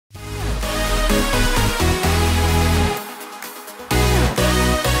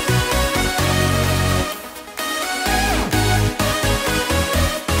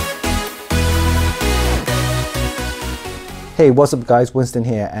Hey, what's up guys, Winston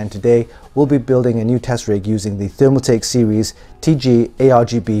here, and today we'll be building a new test rig using the Thermaltake Ceres TG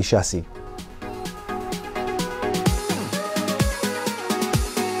ARGB chassis.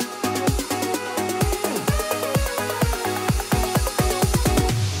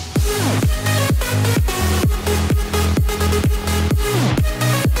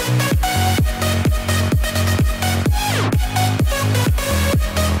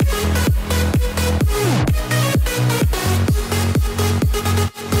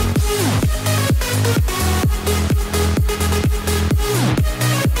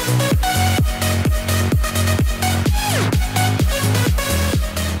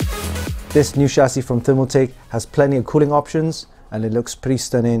 This new chassis from Thermaltake has plenty of cooling options and it looks pretty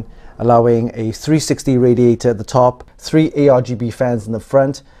stunning, allowing a 360 radiator at the top, 3 ARGB fans in the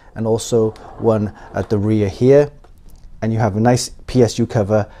front and also one at the rear here. And you have a nice PSU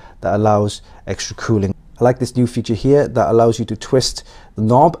cover that allows extra cooling. I like this new feature here that allows you to twist the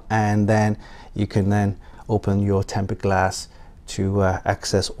knob and then you can then open your tempered glass to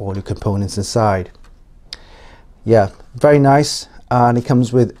access all your components inside. Yeah, very nice. And it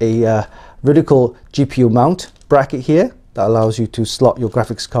comes with a vertical GPU mount bracket here that allows you to slot your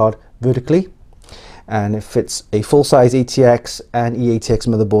graphics card vertically, and it fits a full-size ATX and eATX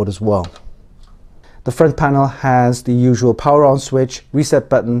motherboard as well. The front panel has the usual power on switch, reset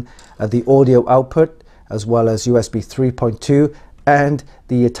button, the audio output, as well as USB 3.2 and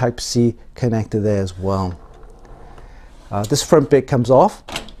the Type-C connector there as well. This front bit comes off,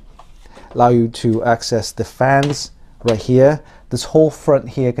 allow you to access the fans right here. This whole front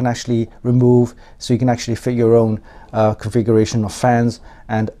here can actually remove, so you can actually fit your own configuration of fans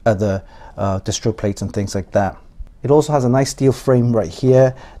and other distro plates and things like that. It also has a nice steel frame right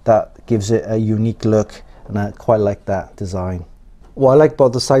here that gives it a unique look, and I quite like that design. What I like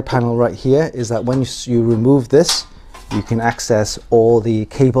about the side panel right here is that when you remove this, you can access all the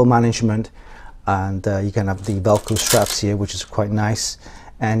cable management, and you can have the Velcro straps here, which is quite nice,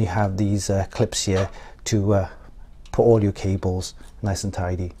 and you have these clips here to put all your cables nice and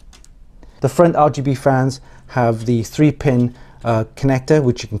tidy. The front RGB fans have the 3-pin connector,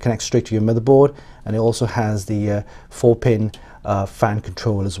 which you can connect straight to your motherboard, and it also has the 4-pin fan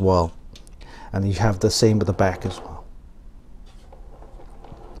control as well, and you have the same with the back as well.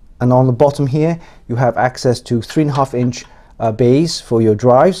 And on the bottom here you have access to 3.5-inch bays for your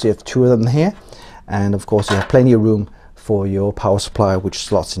drives, so you have 2 of them here, and of course you have plenty of room for your power supply, which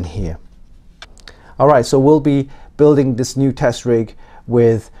slots in here. Alright, so we'll be building this new test rig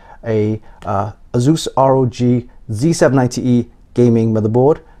with a Asus ROG Z790E gaming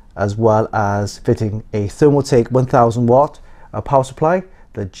motherboard, as well as fitting a Thermaltake 1000 watt power supply,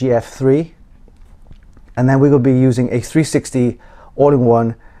 the GF3, and then we're going to be using a 360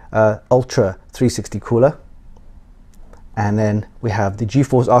 all-in-one Ultra 360 cooler, and then we have the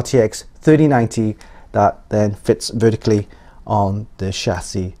GeForce RTX 3090 that then fits vertically on the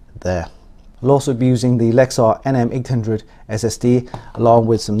chassis there. I'll also be using the Lexar NM800 SSD along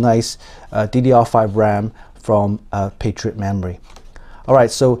with some nice DDR5 RAM from Patriot Memory.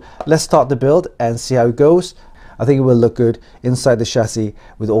 Alright, so let's start the build and see how it goes. I think it will look good inside the chassis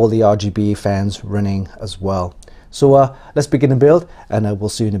with all the RGB fans running as well. So let's begin the build, and we'll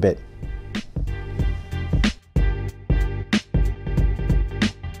see you in a bit.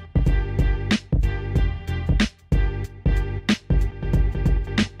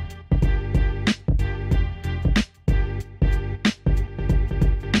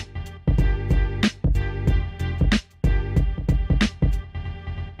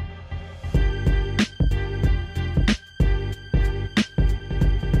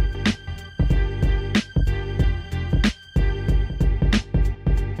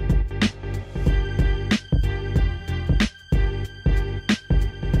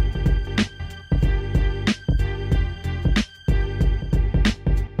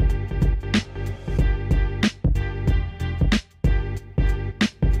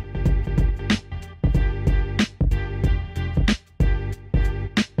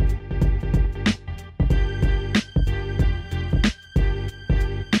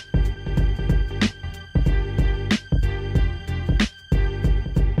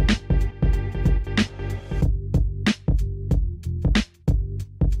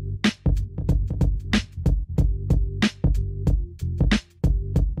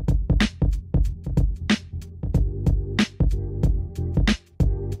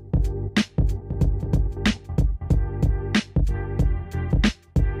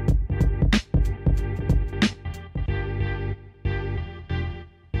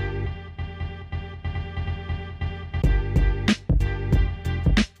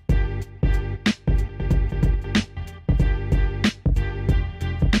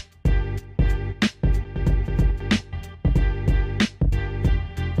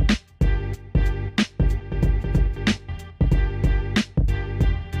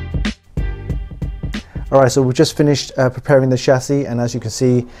 Alright, so we just finished preparing the chassis, and as you can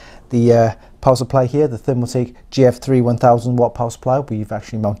see, the power supply here, the Thermaltake GF3 1000 watt power supply, we've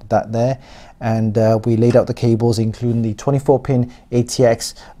actually mounted that there, and we laid out the cables, including the 24-pin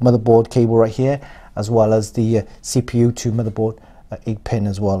ATX motherboard cable right here, as well as the CPU to motherboard 8-pin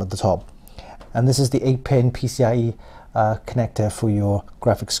as well at the top. And this is the 8-pin PCIe connector for your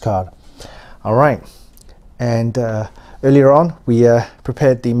graphics card. Alright, and earlier on we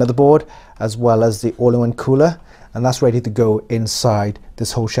prepared the motherboard as well as the all-in-one cooler, and that's ready to go inside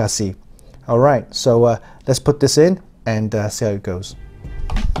this whole chassis. Alright, so let's put this in and see how it goes.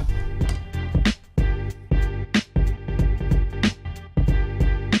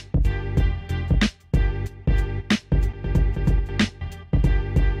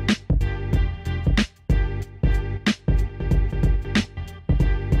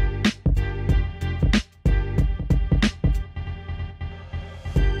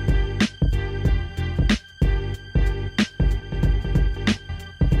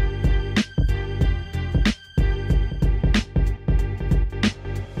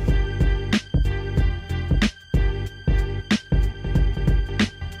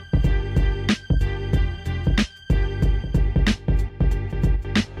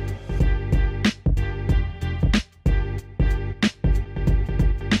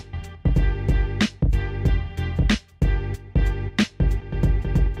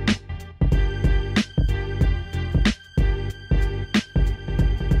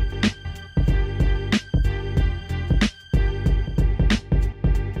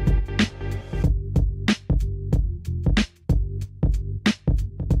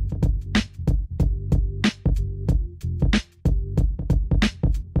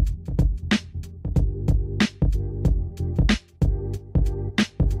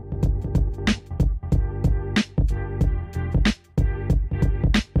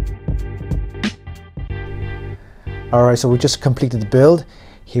 Alright, so we just completed the build.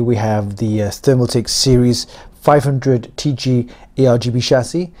 Here we have the Thermaltake Ceres 500 TG ARGB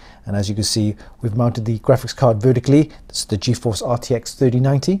chassis, and as you can see, we've mounted the graphics card vertically. This is the GeForce RTX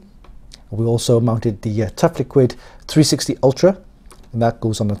 3090. We also mounted the Tough Liquid 360 Ultra, and that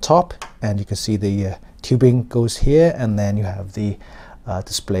goes on the top, and you can see the tubing goes here, and then you have the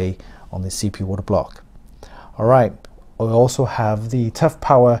display on the CPU water block. Alright, we also have the Tough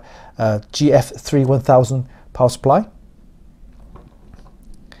Power GF3 1000 power supply,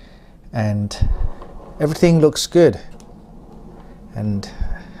 and everything looks good. And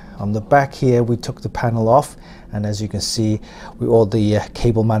on the back here we took the panel off, and as you can see, with all the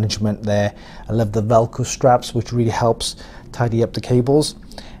cable management there, I love the Velcro straps, which really helps tidy up the cables,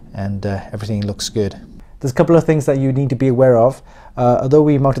 and everything looks good. There's a couple of things that you need to be aware of. Although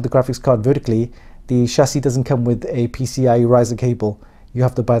we mounted the graphics card vertically, the chassis doesn't come with a PCIe riser cable. You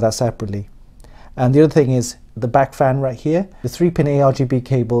have to buy that separately. And the other thing is the back fan right here, the 3-pin ARGB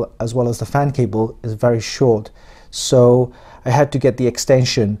cable as well as the fan cable is very short, so I had to get the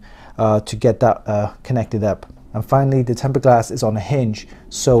extension to get that connected up. And finally, the tempered glass is on a hinge,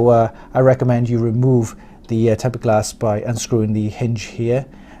 so I recommend you remove the tempered glass by unscrewing the hinge here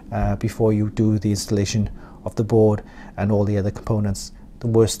before you do the installation of the board and all the other components. The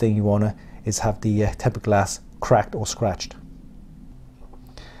worst thing you want to is have the tempered glass cracked or scratched.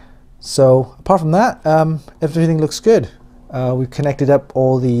 So apart from that, everything looks good. We've connected up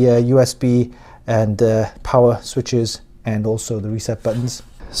all the USB and power switches and also the reset buttons.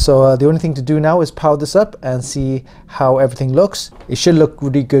 So the only thing to do now is power this up and see how everything looks. It should look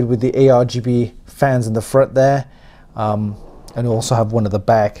really good with the ARGB fans in the front there, and also have one at the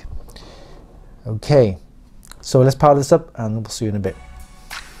back. Okay, so let's power this up and we'll see you in a bit.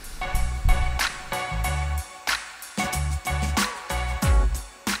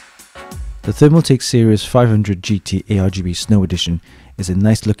 The Thermaltake Ceres 500 GT ARGB Snow Edition is a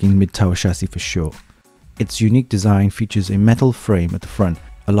nice looking mid-tower chassis for sure. Its unique design features a metal frame at the front,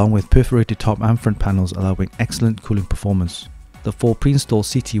 along with perforated top and front panels allowing excellent cooling performance. The 4 pre-installed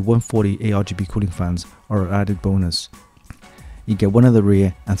CT140 ARGB cooling fans are an added bonus. You get one at the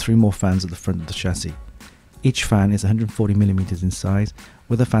rear and 3 more fans at the front of the chassis. Each fan is 140mm in size,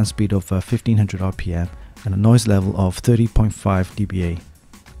 with a fan speed of 1500 RPM and a noise level of 30.5 dBA.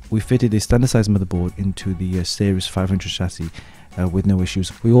 We fitted a standard size motherboard into the Ceres 500 chassis with no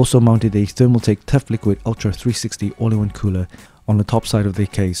issues. We also mounted a Thermaltake Tough Liquid Ultra 360 all-in-one cooler on the top side of the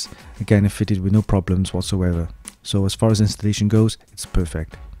case. Again, it fitted with no problems whatsoever. So as far as installation goes, it's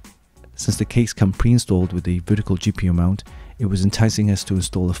perfect. Since the case comes pre-installed with the vertical GPU mount, it was enticing us to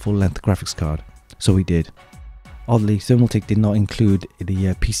install a full-length graphics card, so we did. Oddly, Thermaltake did not include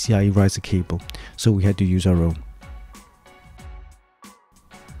the PCIe riser cable, so we had to use our own.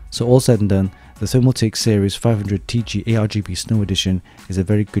 So all said and done, The Thermaltake Ceres 500 TG ARGB Snow Edition is a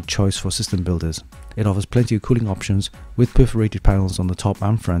very good choice for system builders. It offers plenty of cooling options with perforated panels on the top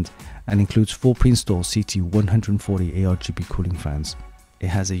and front, and includes 4 pre-installed CT140 ARGB cooling fans. It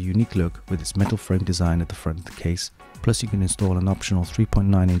has a unique look with its metal frame design at the front of the case, plus you can install an optional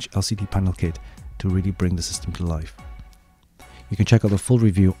 3.9-inch LCD panel kit to really bring the system to life. You can check out the full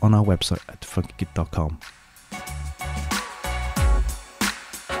review on our website at funkykit.com.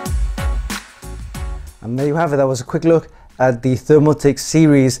 And there you have it. That was a quick look at the Thermaltake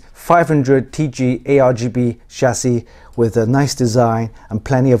Ceres 500 TG ARGB chassis with a nice design and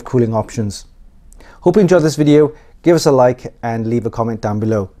plenty of cooling options. Hope you enjoyed this video. Give us a like and leave a comment down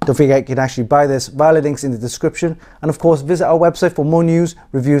below. Don't forget, you can actually buy this via the links in the description, and of course visit our website for more news,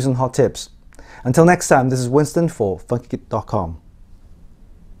 reviews and hot tips. Until next time, this is Winston for Funkykit.com.